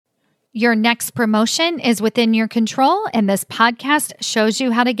Your next promotion is within your control, and this podcast shows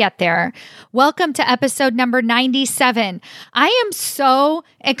you how to get there. Welcome to episode number 97. I am so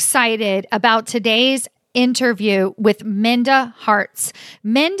excited about today's interview with Minda Harts.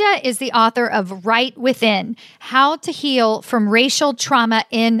 Minda is the author of Right Within: How to Heal from Racial Trauma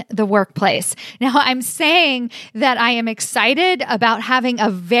in the Workplace. Now, I'm saying that I am excited about having a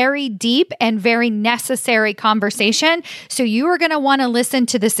very deep and very necessary conversation. So you are going to want to listen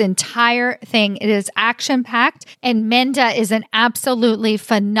to this entire thing. It is action-packed, and Minda is an absolutely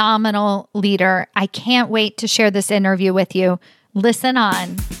phenomenal leader. I can't wait to share this interview with you. Listen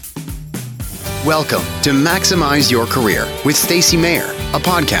on. Welcome to Maximize Your Career with Stacey Mayer, a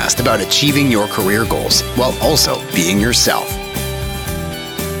podcast about achieving your career goals while also being yourself.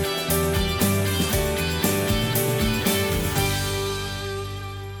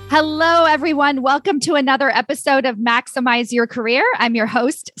 Hello, everyone. Welcome to another episode of Maximize Your Career. I'm your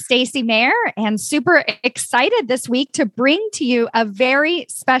host, Stacey Mayer, and super excited this week to bring to you a very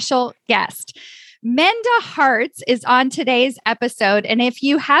special guest. Minda Harts is on today's episode. And if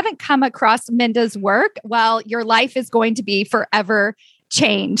you haven't come across Minda's work, well, your life is going to be forever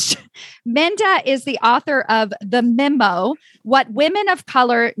changed. Minda is the author of The Memo: What Women of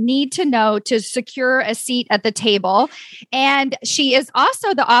Color Need to Know to Secure a Seat at the Table. And she is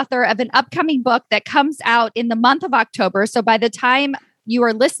also the author of an upcoming book that comes out in the month of October. So by the time you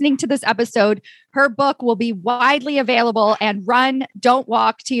are listening to this episode, her book will be widely available, and run, don't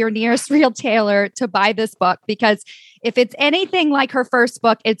walk to your nearest retailer to buy this book, because if it's anything like her first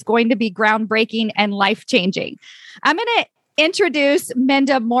book, it's going to be groundbreaking and life-changing. I'm going to introduce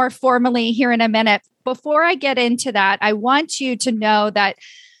Minda more formally here in a minute. Before I get into that, I want you to know that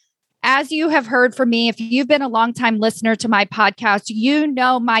as you have heard from me, if you've been a longtime listener to my podcast, you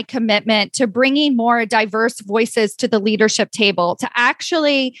know my commitment to bringing more diverse voices to the leadership table, to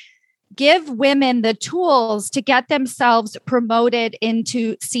actually give women the tools to get themselves promoted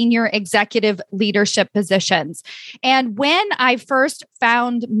into senior executive leadership positions. And when I first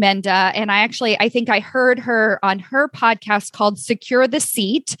found Minda, and I think I heard her on her podcast called Secure the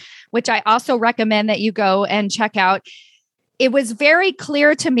Seat, which I also recommend that you go and check out, it was very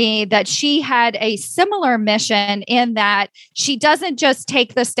clear to me that she had a similar mission in that she doesn't just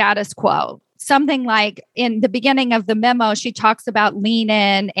take the status quo. Something like in the beginning of the memo, she talks about lean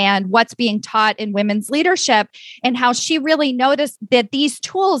in and what's being taught in women's leadership, and how she really noticed that these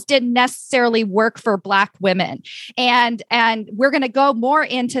tools didn't necessarily work for Black women. And we're going to go more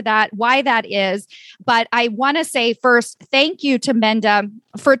into that, why that is. But I want to say first, thank you to Minda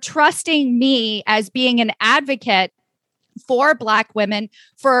for trusting me as being an advocate for Black women,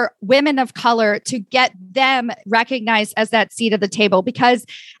 for women of color, to get them recognized as that seat at the table. Because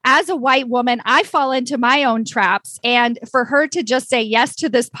as a white woman, I fall into my own traps. And for her to just say yes to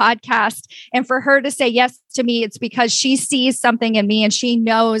this podcast, and for her to say yes to me, it's because she sees something in me and she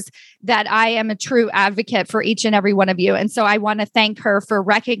knows that I am a true advocate for each and every one of you. And so I want to thank her for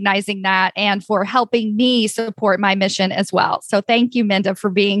recognizing that and for helping me support my mission as well. So thank you, Minda, for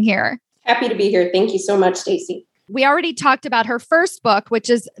being here. Happy to be here. Thank you so much, Stacey. We already talked about her first book, which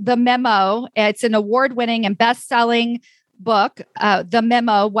is The Memo. It's an award-winning and best-selling book, The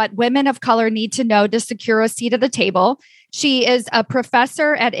Memo: What Women of Color Need to Know to Secure a Seat at the Table. She is a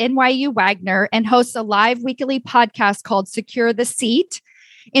professor at NYU Wagner and hosts a live weekly podcast called Secure the Seat.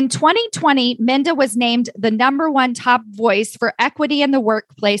 In 2020, Minda was named the #1 top voice for equity in the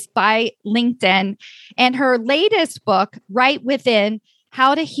workplace by LinkedIn. And her latest book, Right Within: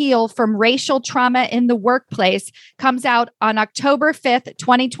 How to Heal from Racial Trauma in the Workplace, comes out on October 5th,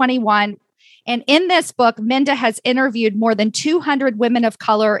 2021. And in this book, Minda has interviewed more than 200 women of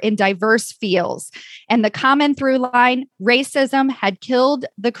color in diverse fields. And the common through line: racism had killed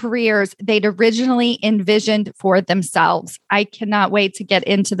the careers they'd originally envisioned for themselves. I cannot wait to get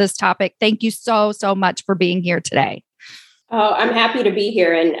into this topic. Thank you so much for being here today. Oh, I'm happy to be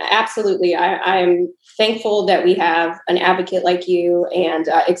here. And absolutely, I'm thankful that we have an advocate like you, and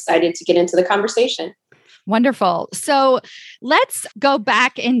excited to get into the conversation. Wonderful. So let's go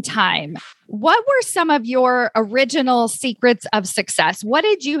back in time. What were some of your original secrets of success? What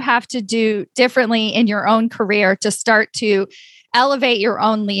did you have to do differently in your own career to start to elevate your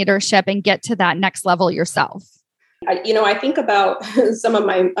own leadership and get to that next level yourself? I think about some of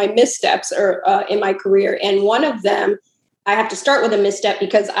my missteps in my career. And one of them, I have to start with a misstep,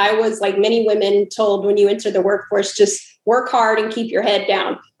 because I was, like many women, told when you enter the workforce, just work hard and keep your head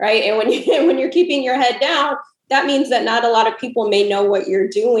down, right? And when you're keeping your head down, that means that not a lot of people may know what you're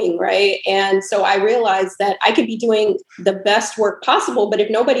doing, right? And so I realized that I could be doing the best work possible, but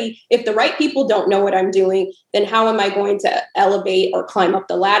if the right people don't know what I'm doing, then how am I going to elevate or climb up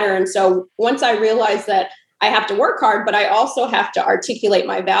the ladder? And so once I realized that I have to work hard, but I also have to articulate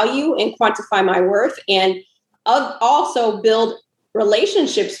my value and quantify my worth, and also build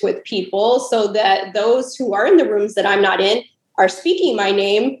relationships with people so that those who are in the rooms that I'm not in are speaking my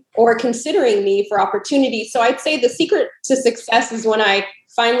name or considering me for opportunities. So I'd say the secret to success is when I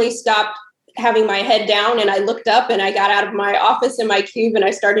finally stopped having my head down and I looked up and I got out of my office in my cube and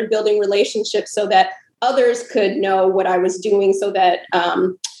I started building relationships so that others could know what I was doing, so that,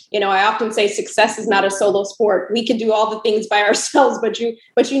 I often say success is not a solo sport. We can do all the things by ourselves, but you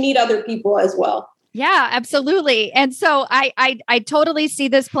need other people as well. Yeah, absolutely. And so I totally see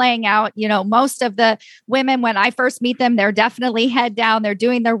this playing out. Most of the women, when I first meet them, they're definitely head down. They're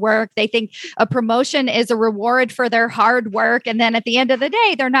doing their work. They think a promotion is a reward for their hard work. And then at the end of the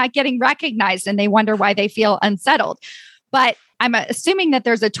day, they're not getting recognized and they wonder why they feel unsettled. But I'm assuming that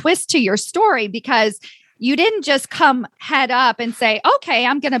there's a twist to your story, because you didn't just come head up and say, okay,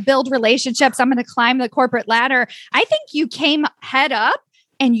 I'm going to build relationships. I'm going to climb the corporate ladder. I think you came head up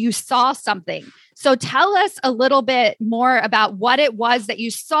and you saw something. So tell us a little bit more about what it was that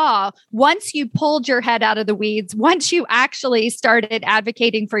you saw once you pulled your head out of the weeds, once you actually started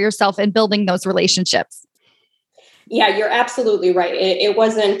advocating for yourself and building those relationships. Yeah, you're absolutely right. It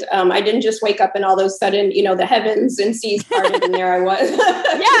wasn't, I didn't just wake up and all of a sudden, the heavens and seas parted and there I was.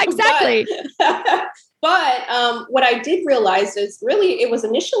 Yeah, exactly. But what I did realize is really it was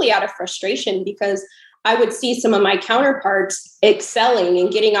initially out of frustration, because I would see some of my counterparts excelling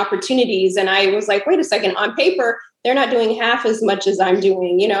and getting opportunities. And I was like, wait a second, on paper, they're not doing half as much as I'm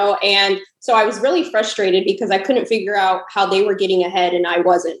doing, And so I was really frustrated because I couldn't figure out how they were getting ahead and I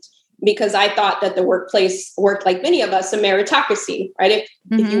wasn't, because I thought that the workplace worked like many of us, a meritocracy, right?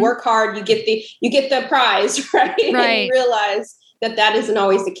 If you work hard, you get the prize, right? And you realize that isn't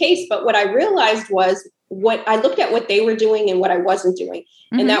always the case. But what I realized was what I looked at what they were doing and what I wasn't doing.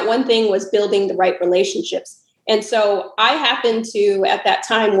 And that one thing was building the right relationships. And so I happened to, at that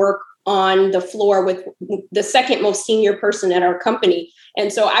time, work on the floor with the second most senior person at our company.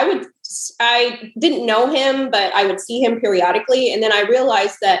 And so I didn't know him, but I would see him periodically. And then I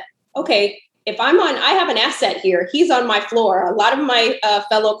realized that, okay, if I have an asset here, he's on my floor. A lot of my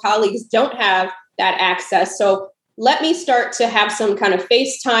fellow colleagues don't have that access. So let me start to have some kind of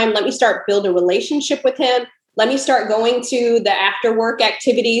FaceTime. Let me start build a relationship with him. Let me start going to the after work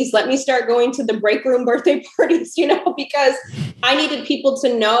activities. Let me start going to the break room birthday parties, because I needed people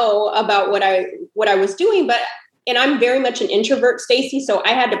to know about what I was doing. And I'm very much an introvert, Stacey. So I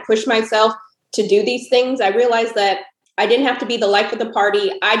had to push myself to do these things. I realized that I didn't have to be the life of the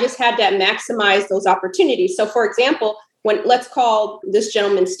party. I just had to maximize those opportunities. So for example, let's call this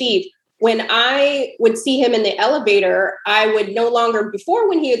gentleman Steve. When I would see him in the elevator, I would no longer, before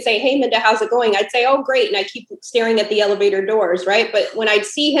when he would say, hey, Minda, how's it going? I'd say, oh, great. And I keep staring at the elevator doors, right? But when I'd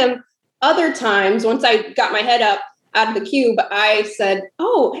see him other times, once I got my head up out of the cube, I said,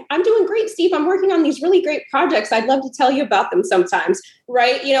 oh, I'm doing great, Steve. I'm working on these really great projects. I'd love to tell you about them sometimes,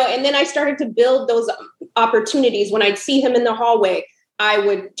 right? And then I started to build those opportunities. When I'd see him in the hallway, I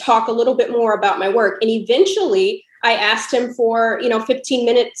would talk a little bit more about my work. And eventually, I asked him for, 15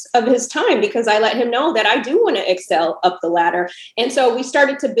 minutes of his time, because I let him know that I do want to excel up the ladder. And so we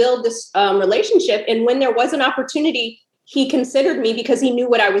started to build this relationship. And when there was an opportunity, he considered me because he knew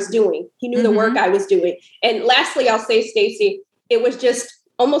what I was doing. He knew the work I was doing. And lastly, I'll say, Stacey, it was just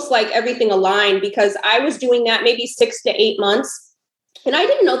almost like everything aligned, because I was doing that maybe 6 to 8 months. And I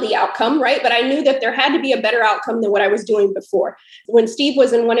didn't know the outcome, right? But I knew that there had to be a better outcome than what I was doing before. When Steve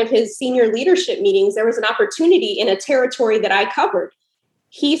was in one of his senior leadership meetings, there was an opportunity in a territory that I covered.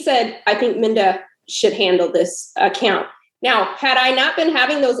 He said, I think Minda should handle this account. Now, had I not been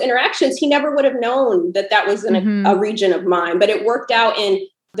having those interactions, he never would have known that was in a region of mine. But it worked out, and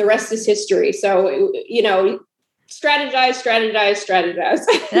the rest is history. So, strategize.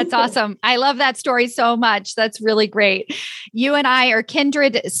 That's awesome. I love that story so much. That's really great. You and I are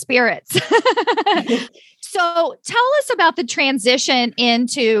kindred spirits. So tell us about the transition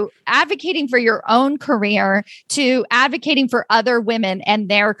into advocating for your own career to advocating for other women and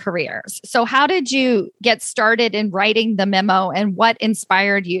their careers. So how did you get started in writing the memo, and what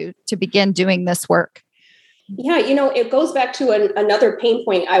inspired you to begin doing this work? Yeah, it goes back to another pain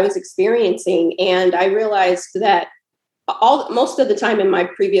point I was experiencing. And I realized that most of the time in my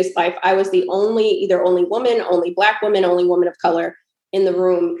previous life, I was the only woman, only Black woman, only woman of color in the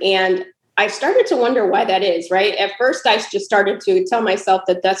room. And I started to wonder why that is, right? At first, I just started to tell myself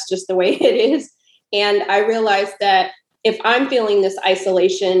that that's just the way it is. And I realized that if I'm feeling this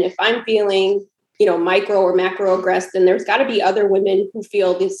isolation, if I'm feeling, micro or macroaggressed, then there's got to be other women who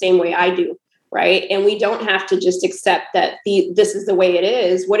feel the same way I do. Right. And we don't have to just accept that this is the way it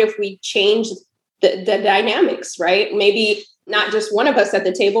is. What if we change the dynamics, right? Maybe not just one of us at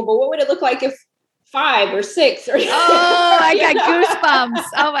the table, but what would it look like if 5 or 6 or I got goosebumps.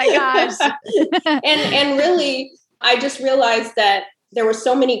 Oh my gosh. and really, I just realized that there were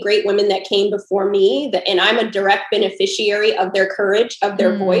so many great women that came before me and I'm a direct beneficiary of their courage, of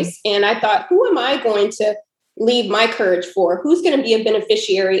their voice. And I thought, who am I going to leave my courage for? Who's going to be a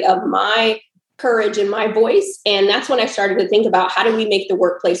beneficiary of my courage and my voice? And that's when I started to think about how do we make the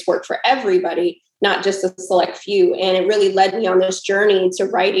workplace work for everybody, not just a select few. And it really led me on this journey to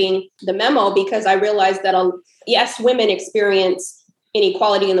writing the memo, because I realized that, yes, women experience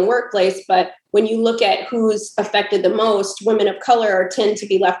inequality in the workplace, but when you look at who's affected the most, women of color tend to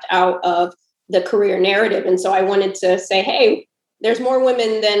be left out of the career narrative. And so I wanted to say, hey, there's more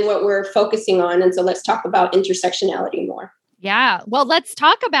women than what we're focusing on. And so let's talk about intersectionality more. Yeah. Well, let's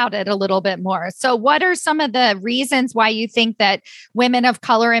talk about it a little bit more. So what are some of the reasons why you think that women of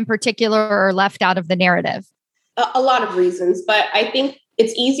color in particular are left out of the narrative? A lot of reasons, but I think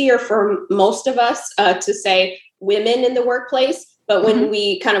it's easier for most of us to say women in the workplace. But when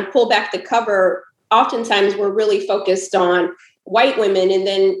we kind of pull back the cover, oftentimes we're really focused on white women and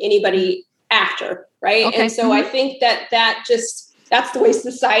then anybody after, right? Okay. And so I think that's the way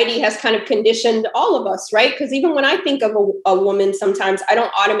society has kind of conditioned all of us, right? Because even when I think of a woman, sometimes I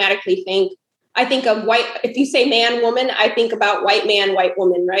don't automatically I think of white. If you say man, woman, I think about white man, white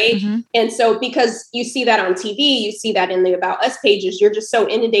woman, right? Mm-hmm. And so because you see that on TV, you see that in the About Us pages, you're just so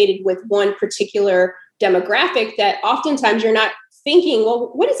inundated with one particular demographic that oftentimes you're not thinking,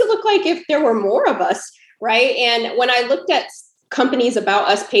 well, what does it look like if there were more of us, right? And when I looked at companies' About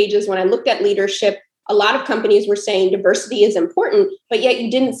Us pages, when I looked at leadership, a lot of companies were saying diversity is important, but yet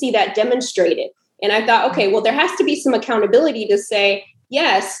you didn't see that demonstrated. And I thought, okay, well, there has to be some accountability to say,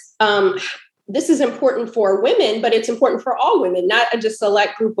 yes, this is important for women, but it's important for all women, not just a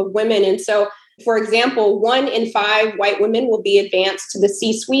select group of women. And so, for example, 1 in 5 white women will be advanced to the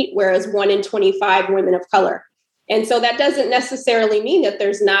C-suite, whereas 1 in 25 women of color. And so that doesn't necessarily mean that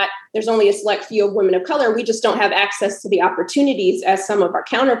there's only a select few of women of color. We just don't have access to the opportunities as some of our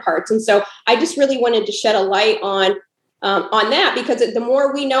counterparts. And so I just really wanted to shed a light on that, because the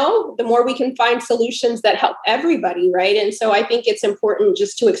more we know, the more we can find solutions that help everybody, right? And so I think it's important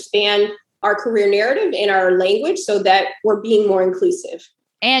just to expand our career narrative and our language so that we're being more inclusive.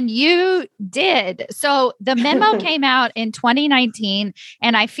 And you did. So the memo came out in 2019,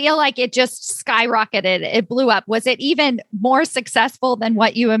 and I feel like it just skyrocketed. It blew up. Was it even more successful than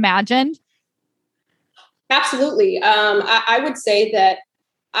what you imagined? Absolutely. I would say that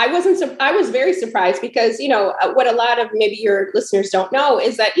I was very surprised because, what a lot of maybe your listeners don't know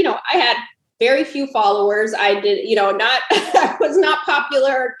is that, I had very few followers. I did, I was not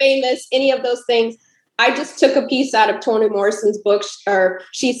popular or famous, any of those things. I just took a piece out of Toni Morrison's book, or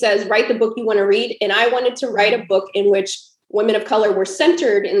she says, write the book you want to read. And I wanted to write a book in which women of color were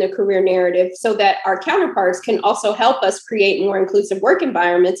centered in the career narrative so that our counterparts can also help us create more inclusive work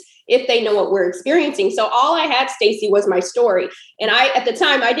environments if they know what we're experiencing. So all I had, Stacey, was my story. And at the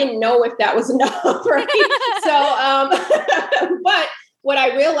time, I didn't know if that was enough, right? But what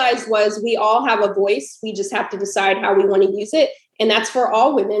I realized was we all have a voice. We just have to decide how we want to use it. And that's for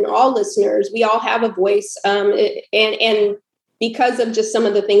all women, all listeners. We all have a voice. And because of just some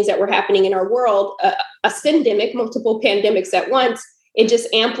of the things that were happening in our world, a syndemic, multiple pandemics at once, it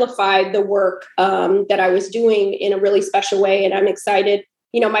just amplified the work that I was doing in a really special way. And I'm excited.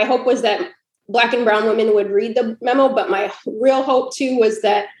 My hope was that Black and brown women would read the memo, but my real hope too was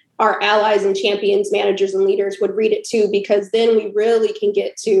that our allies and champions, managers and leaders would read it too, because then we really can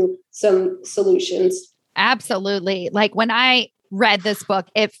get to some solutions. Absolutely. Like when I read this book,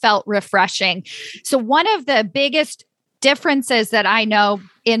 it felt refreshing. So one of the biggest differences that I know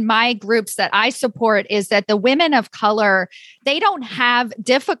in my groups that I support is that the women of color, they don't have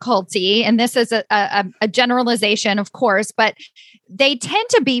difficulty, and this is a generalization, of course, but they tend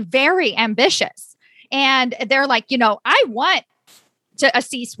to be very ambitious. And they're like, I want a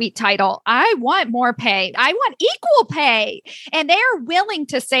C-suite title. I want more pay. I want equal pay. And they're willing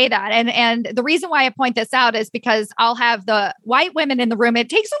to say that. And the reason why I point this out is because I'll have the white women in the room. It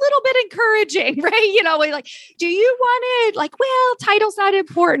takes a little bit encouraging, right? We're like, do you want it? Like, well, title's not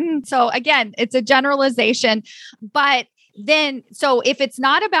important. So again, it's a generalization. But then, so if it's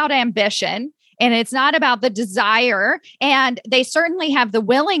not about ambition, And it's not about the desire. And they certainly have the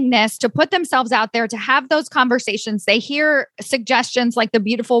willingness to put themselves out there to have those conversations. They hear suggestions like the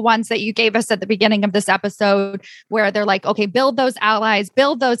beautiful ones that you gave us at the beginning of this episode, where they're like, okay, build those allies,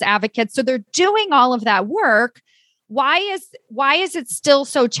 build those advocates. So they're doing all of that work. Why is it still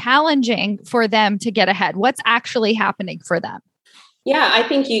so challenging for them to get ahead? What's actually happening for them? Yeah, I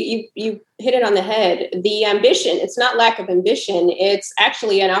think you hit it on the head. The ambition, it's not lack of ambition. It's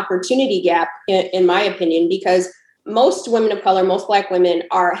actually an opportunity gap, in my opinion, because most women of color, most Black women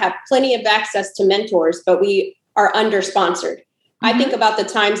have plenty of access to mentors, but we are under-sponsored. Mm-hmm. I think about the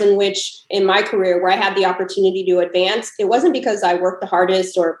times in which, in my career, where I had the opportunity to advance. It wasn't because I worked the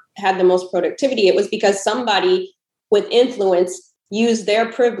hardest or had the most productivity. It was because somebody with influence used their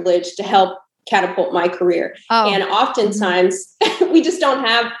privilege to help catapult my career. Oh. And oftentimes we just don't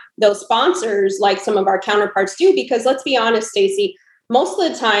have those sponsors like some of our counterparts do, because let's be honest, Stacey, most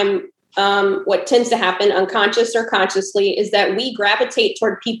of the time, what tends to happen unconscious or consciously is that we gravitate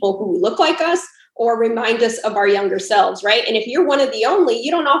toward people who look like us or remind us of our younger selves, right? And if you're one of the only,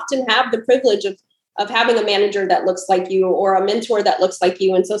 you don't often have the privilege of having a manager that looks like you or a mentor that looks like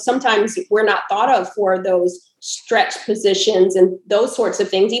you. And so sometimes we're not thought of for those stretch positions and those sorts of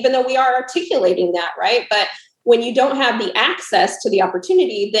things, even though we are articulating that, right? But when you don't have the access to the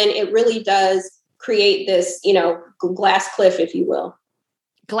opportunity, then it really does create this, glass cliff, if you will.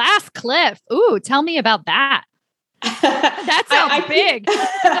 Glass cliff. Ooh, tell me about that. That sounds big.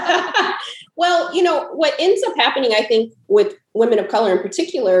 Well, what ends up happening, I think, with women of color in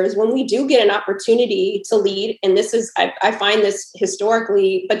particular is when we do get an opportunity to lead, and this is, I find this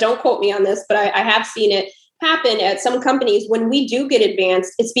historically, but don't quote me on this, but I have seen it happen at some companies. When we do get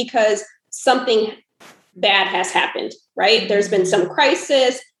advanced, it's because something bad has happened, right? There's been some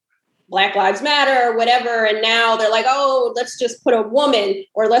crisis, Black Lives Matter or whatever. And now they're like, oh, let's just put a woman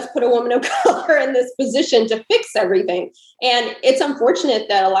of color in this position to fix everything. And it's unfortunate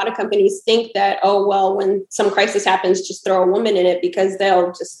that a lot of companies think that, oh, well, when some crisis happens, just throw a woman in it because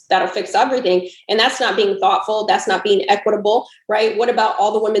that'll fix everything. And that's not being thoughtful. That's not being equitable, right? What about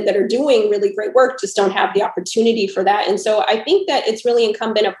all the women that are doing really great work, just don't have the opportunity for that? And so I think that it's really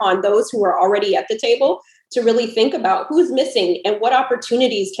incumbent upon those who are already at the table to really think about who's missing and what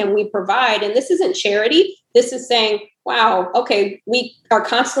opportunities can we provide. And this isn't charity. This is saying, wow, okay, we are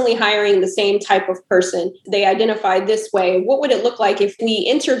constantly hiring the same type of person. They identify this way. What would it look like if we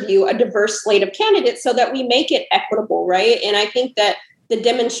interview a diverse slate of candidates so that we make it equitable, right? And I think that the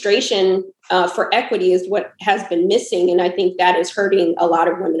demonstration for equity is what has been missing. And I think that is hurting a lot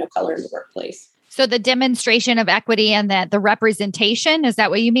of women of color in the workplace. So the demonstration of equity and the representation, is that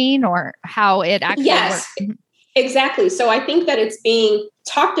what you mean, or how it actually works? Exactly. So I think that it's being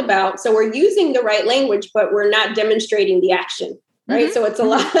talked about. So we're using the right language, but we're not demonstrating the action, right? Mm-hmm. So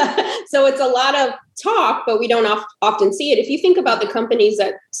it's a lot of talk, but we don't often see it. If you think about the companies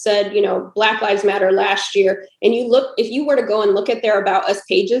that said, Black Lives Matter last year, and if you were to go and look at their About Us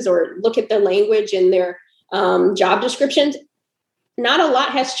pages or look at their language and their job descriptions, not a lot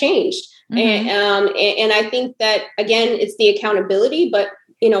has changed. Mm-hmm. And I think that, again, it's the accountability, but,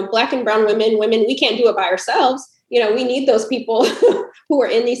 Black and brown women, we can't do it by ourselves. We need those people who are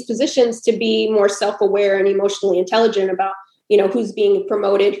in these positions to be more self-aware and emotionally intelligent about, who's being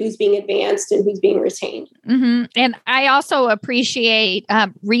promoted, who's being advanced, and who's being retained. Mm-hmm. And I also appreciate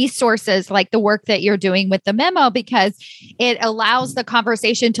resources like the work that you're doing with the memo, because it allows the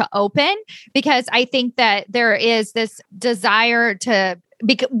conversation to open, because I think that there is this desire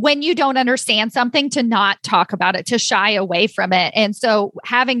because when you don't understand something, to not talk about it, to shy away from it. And so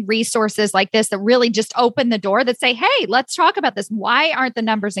having resources like this that really just open the door, that say, hey, let's talk about this. Why aren't the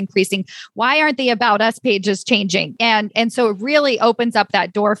numbers increasing? Why aren't the About Us pages changing? And so it really opens up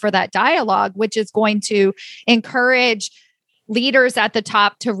that door for that dialogue, which is going to encourage leaders at the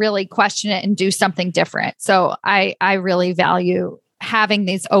top to really question it and do something different. So I really value having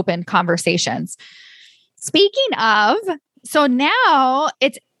these open conversations. Speaking of, so now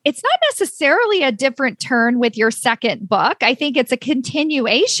it's not necessarily a different turn with your second book. I think it's a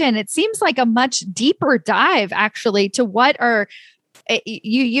continuation. It seems like a much deeper dive, actually, to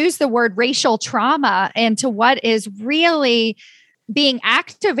you use the word racial trauma, and to what is really being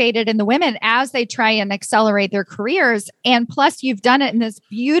activated in the women as they try and accelerate their careers. And plus, you've done it in this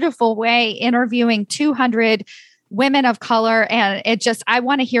beautiful way, interviewing 200 women of color. And I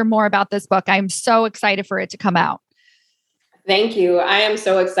want to hear more about this book. I'm so excited for it to come out. Thank you. I am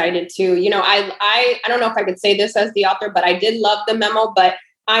so excited too. I don't know if I could say this as the author, but I did love the memo, but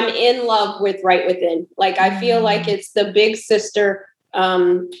I'm in love with Right Within. Like, I feel like it's the big sister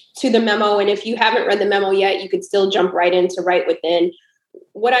to the memo. And if you haven't read the memo yet, you could still jump right into Right Within.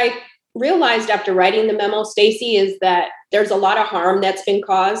 What I realized after writing the memo, Stacey, is that there's a lot of harm that's been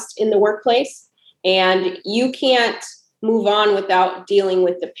caused in the workplace, and you can't move on without dealing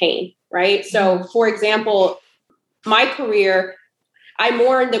with the pain, right? So, for example, my career, I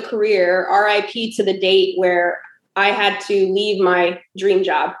mourned the career, RIP to the date where I had to leave my dream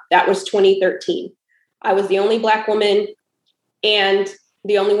job. That was 2013. I was the only Black woman and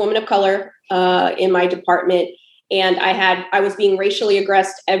the only woman of color in my department. And I was being racially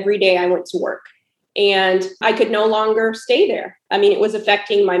aggressed every day I went to work. And I could no longer stay there. I mean, it was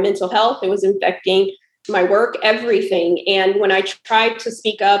affecting my mental health. It was affecting my work, everything. And when I tried to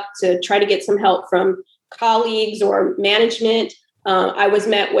speak up to try to get some help from colleagues or management, I was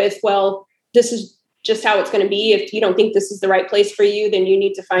met with, well, this is just how it's going to be. If you don't think this is the right place for you, then you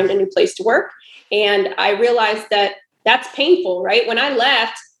need to find a new place to work. And I realized that that's painful, right? When I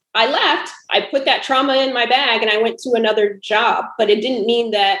left, I put that trauma in my bag and I went to another job, but it didn't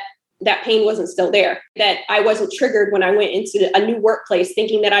mean that that pain wasn't still there, that I wasn't triggered when I went into a new workplace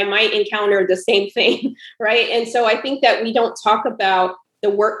thinking that I might encounter the same thing, right? And so I think that we don't talk about the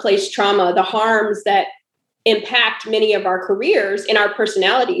workplace trauma, the harms that impact many of our careers and our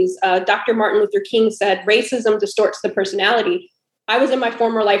personalities. Dr. Martin Luther King said, racism distorts the personality. I was in my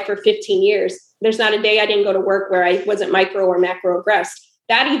former life for 15 years. There's not a day I didn't go to work where I wasn't micro or macroaggressed.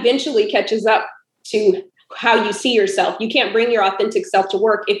 That eventually catches up to how you see yourself. You can't bring your authentic self to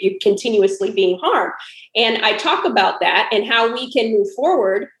work if you're continuously being harmed. And I talk about that and how we can move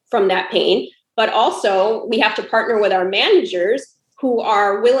forward from that pain, but also we have to partner with our managers who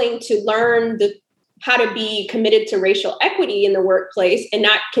are willing to learn how to be committed to racial equity in the workplace and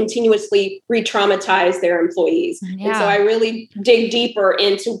not continuously re-traumatize their employees. Yeah. And so I really dig deeper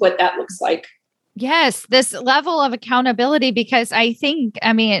into what that looks like. Yes, this level of accountability, because I think,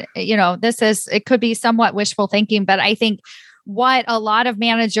 it could be somewhat wishful thinking, but I think what a lot of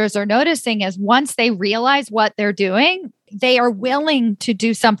managers are noticing is once they realize what they're doing, they are willing to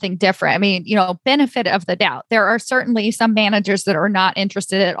do something different. I mean, benefit of the doubt. There are certainly some managers that are not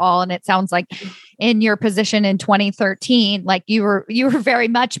interested at all. And it sounds like in your position in 2013, like you were very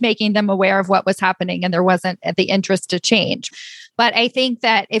much making them aware of what was happening and there wasn't the interest to change. But I think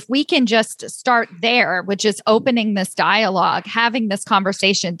that if we can just start there, which is opening this dialogue, having this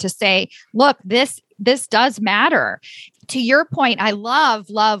conversation to say, look, this does matter. To your point, I love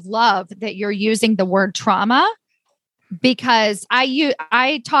that you're using the word trauma, because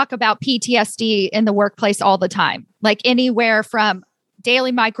I talk about PTSD in the workplace all the time, like anywhere from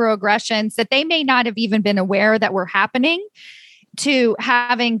daily microaggressions that they may not have even been aware that were happening, to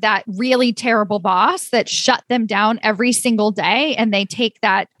having that really terrible boss that shut them down every single day, and they take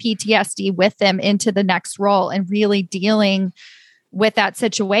that PTSD with them into the next role and really dealing with that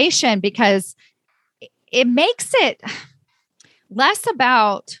situation, because it makes it less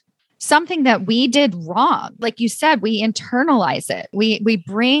about something that we did wrong. Like you said, we internalize it. We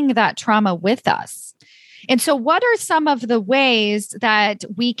bring that trauma with us. And so what are some of the ways that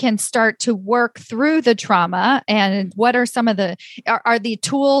we can start to work through the trauma? And what are some of are the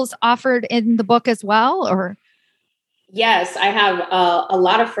tools offered in the book as well? Or yes, I have a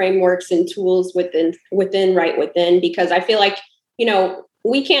lot of frameworks and tools within Right Within, because I feel like,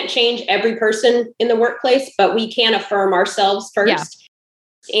 we can't change every person in the workplace, but we can affirm ourselves first.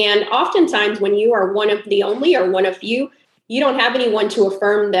 Yeah. And oftentimes when you are one of the only or one of few, you don't have anyone to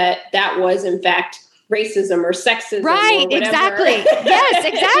affirm that was in fact racism or sexism. Right. Or exactly. Yes,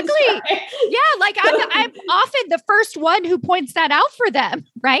 exactly. Right. Yeah. Like I'm often the first one who points that out for them.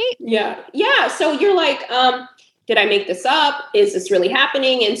 Right. Yeah. Yeah. So you're like, did I make this up? Is this really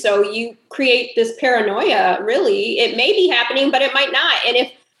happening? And so you create this paranoia. Really, it may be happening, but it might not.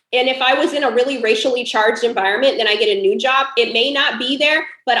 And if I was in a really racially charged environment, then I get a new job, it may not be there,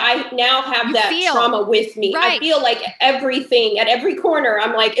 but I now have trauma with me. Right. I feel like everything at every corner,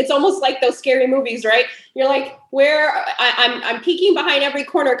 I'm like, it's almost like those scary movies, right? You're like, I'm peeking behind every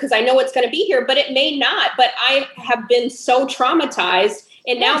corner because I know it's going to be here, but it may not. But I have been so traumatized.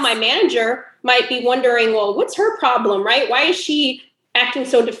 And now my manager might be wondering, well, what's her problem, right? Why is she acting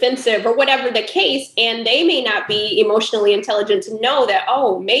so defensive or whatever the case? And they may not be emotionally intelligent to know that,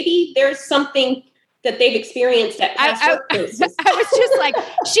 oh, maybe there's something that they've experienced at past workplaces. I was just like,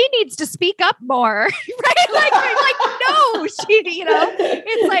 she needs to speak up more, right? Like, no,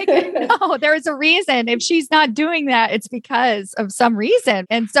 it's like, no, there's a reason. If she's not doing that, it's because of some reason.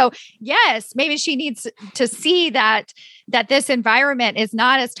 And so, yes, maybe she needs to see that this environment is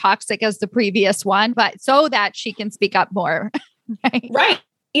not as toxic as the previous one, but so that she can speak up more. Right.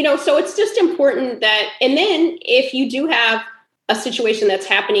 So it's just important that, and then if you do have a situation that's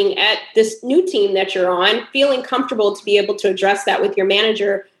happening at this new team that you're on, feeling comfortable to be able to address that with your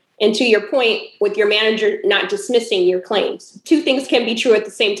manager And to your point, with your manager not dismissing your claims, two things can be true at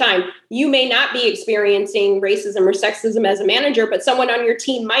the same time. You may not be experiencing racism or sexism as a manager, but someone on your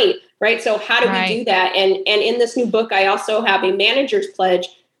team might, right? So how do we do that? And in this new book, I also have a manager's pledge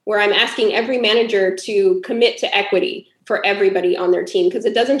where I'm asking every manager to commit to equity for everybody on their team, because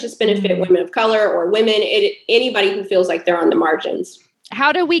it doesn't just benefit women of color or women, anybody who feels like they're on the margins.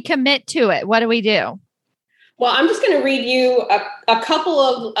 How do we commit to it? What do we do? Well, I'm just going to read you a couple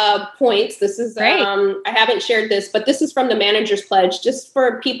of points. This is, I haven't shared this, but this is from the manager's pledge, just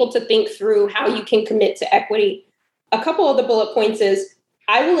for people to think through how you can commit to equity. A couple of the bullet points is,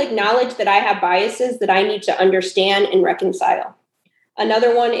 I will acknowledge that I have biases that I need to understand and reconcile.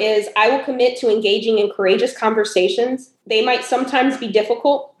 Another one is, I will commit to engaging in courageous conversations. They might sometimes be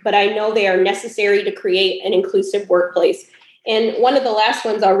difficult, but I know they are necessary to create an inclusive workplace. And one of the last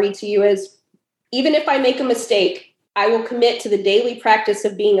ones I'll read to you is, even if I make a mistake, I will commit to the daily practice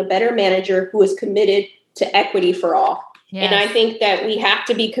of being a better manager who is committed to equity for all. Yes. And I think that we have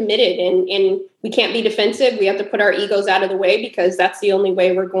to be committed, and we can't be defensive. We have to put our egos out of the way, because that's the only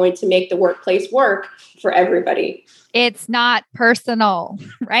way we're going to make the workplace work for everybody. It's not personal,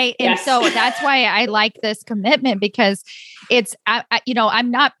 right? Yes. And so that's why I like this commitment, because it's,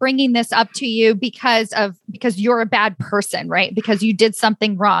 I'm not bringing this up to you because you're a bad person, right? Because you did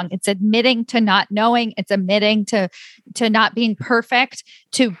something wrong. It's admitting to not knowing. It's admitting to not being perfect,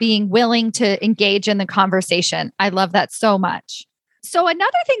 to being willing to engage in the conversation. I love that so much. So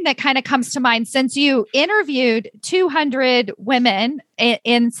another thing that kind of comes to mind, since you interviewed 200 women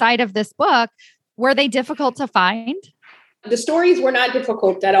inside of this book, were they difficult to find? The stories were not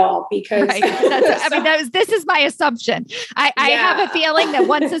difficult at all, because this is my assumption. I have a feeling that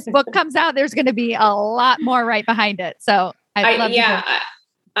once this book comes out, there's going to be a lot more right behind it. So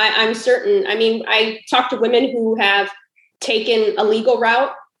I'm certain. I mean, I talked to women who have taken a legal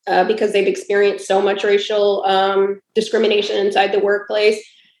route because they've experienced so much racial discrimination inside the workplace.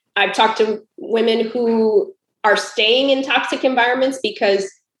 I've talked to women who are staying in toxic environments because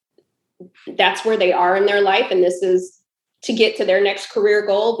that's where they are in their life, and this is to get to their next career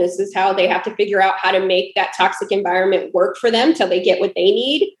goal. This is how they have to figure out how to make that toxic environment work for them till they get what they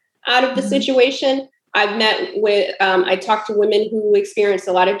need out of the situation. I've met with, I talked to women who experienced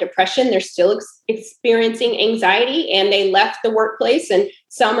a lot of depression. They're still experiencing anxiety, and they left the workplace, and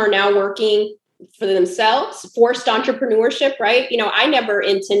some are now working for themselves, forced entrepreneurship, right? I never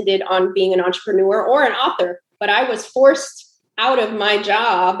intended on being an entrepreneur or an author, but I was forced out of my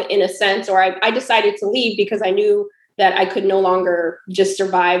job in a sense, or I decided to leave because I knew that I could no longer just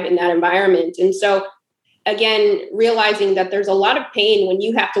survive in that environment. And so again, realizing that there's a lot of pain when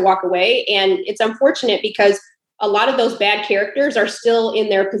you have to walk away. And it's unfortunate because a lot of those bad characters are still in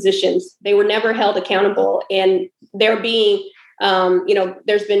their positions. They were never held accountable, and they're being,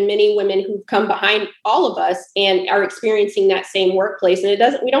 there's been many women who've come behind all of us and are experiencing that same workplace.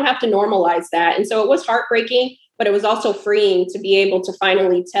 And we don't have to normalize that. And so it was heartbreaking, but it was also freeing to be able to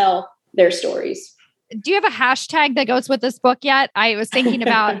finally tell their stories. Do you have a hashtag that goes with this book yet? I was thinking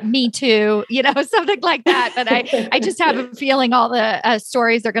about Me Too, something like that. But I just have a feeling all the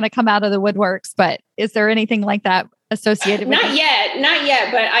stories are going to come out of the woodworks. But is there anything like that associated with Not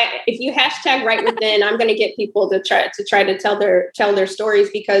yet. But if you hashtag Right Within, I'm going to get people to try to tell their stories,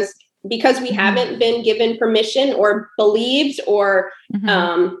 because we haven't been given permission or believed or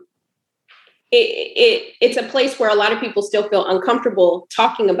it's a place where a lot of people still feel uncomfortable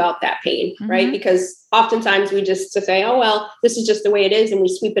talking about that pain, right? Because oftentimes we just say, oh, well, this is just the way it is, and we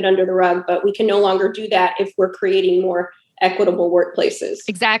sweep it under the rug, but we can no longer do that if we're creating more equitable workplaces.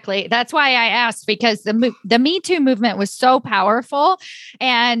 Exactly. That's why I asked, because the Me Too movement was so powerful,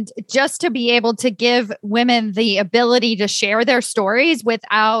 and just to be able to give women the ability to share their stories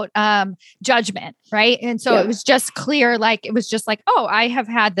without judgment. Right. And so it was just clear, it was just like, oh, I have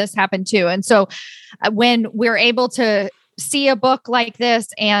had this happen too. And so when we're able to see a book like this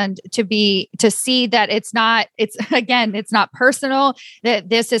and to see that it's not personal, that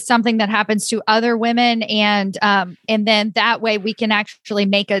this is something that happens to other women. And then that way we can actually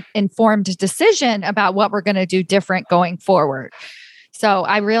make an informed decision about what we're going to do different going forward. So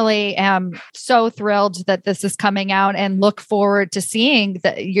I really am so thrilled that this is coming out, and look forward to seeing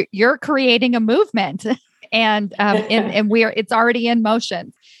that you're creating a movement, and it's already in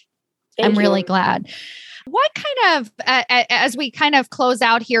motion. I'm really glad. What kind of, as we kind of close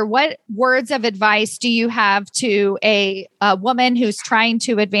out here, what words of advice do you have to a woman who's trying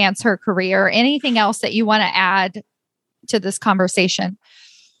to advance her career? Anything else that you want to add to this conversation?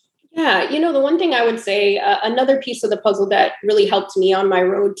 Yeah, the one thing I would say, another piece of the puzzle that really helped me on my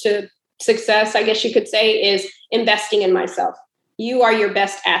road to success, I guess you could say, is investing in myself. you are your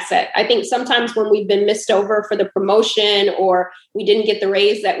best asset. I think sometimes when we've been missed over for the promotion or we didn't get the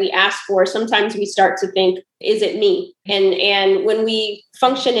raise that we asked for, sometimes we start to think, is it me? And when we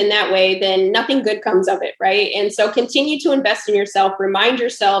function in that way, then nothing good comes of it, right? And so continue to invest in yourself, remind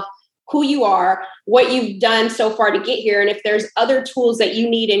yourself who you are, what you've done so far to get here. And if there's other tools that you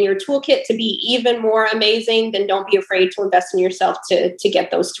need in your toolkit to be even more amazing, then don't be afraid to invest in yourself to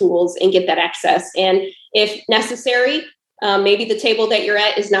get those tools and get that access. And if necessary, maybe the table that you're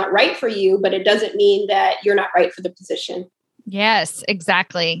at is not right for you, but it doesn't mean that you're not right for the position. Yes,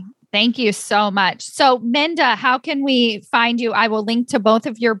 exactly. Thank you so much. So, Minda, how can we find you? I will link to both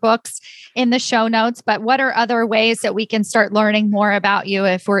of your books in the show notes, but what are other ways that we can start learning more about you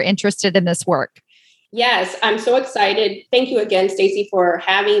if we're interested in this work? Yes, I'm so excited. Thank you again, Stacey, for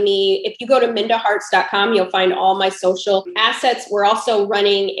having me. If you go to mindaharts.com, you'll find all my social assets. We're also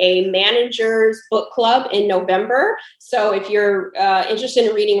running a manager's book club in November. So if you're interested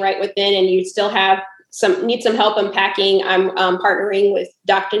in reading Right Within and you still need some help unpacking, I'm partnering with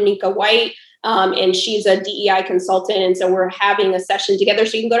Dr. Nika White, and she's a DEI consultant. And so we're having a session together.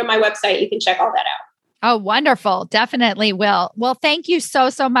 So you can go to my website. You can check all that out. Oh, wonderful. Definitely will. Well, thank you so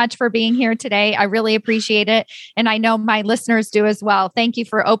much for being here today. I really appreciate it. And I know my listeners do as well. Thank you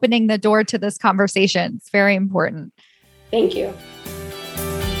for opening the door to this conversation. It's very important. Thank you.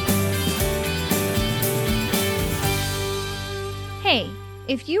 Hey,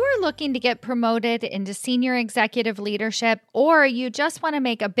 if you are looking to get promoted into senior executive leadership, or you just want to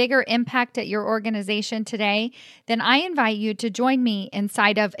make a bigger impact at your organization today, then I invite you to join me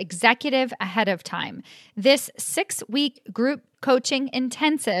inside of Executive Ahead of Time. This 6-week group coaching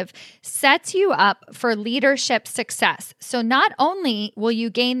intensive sets you up for leadership success. So not only will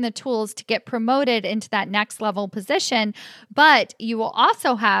you gain the tools to get promoted into that next level position, but you will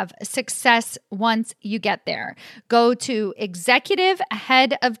also have success once you get there. Go to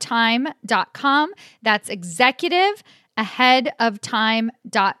executiveaheadoftime.com. That's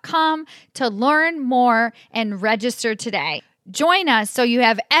executiveaheadoftime.com to learn more and register today. Join us so you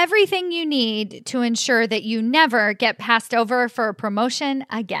have everything you need to ensure that you never get passed over for a promotion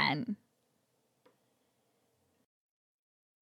again.